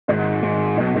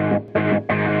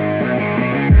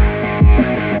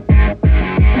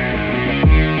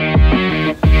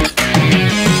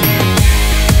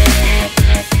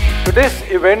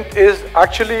event is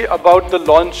actually about the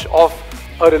launch of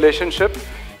a relationship.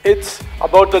 It's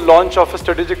about the launch of a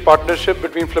strategic partnership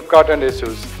between Flipkart and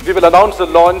Asus. We will announce the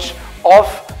launch of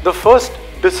the first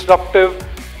disruptive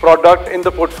product in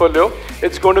the portfolio.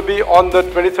 It's going to be on the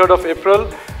 23rd of April,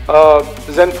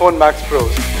 Zenfone Max Pro.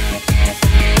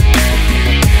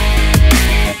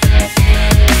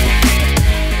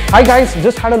 Hi guys,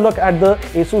 just had a look at the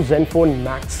Asus Zenfone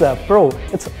Max Pro.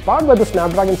 It's powered by the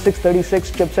Snapdragon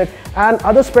 636 chipset, and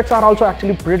other specs are also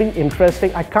actually pretty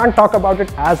interesting. I can't talk about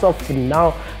it as of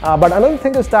now, but another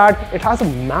thing is that it has a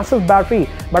massive battery,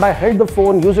 but I held the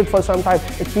phone, used it for some time.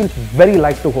 It feels very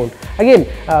light to hold. Again,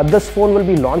 this phone will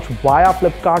be launched via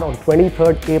Flipkart on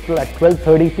 23rd April at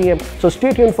 12:30 p.m. So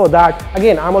stay tuned for that.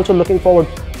 Again, I'm also looking forward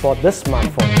for this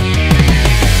smartphone.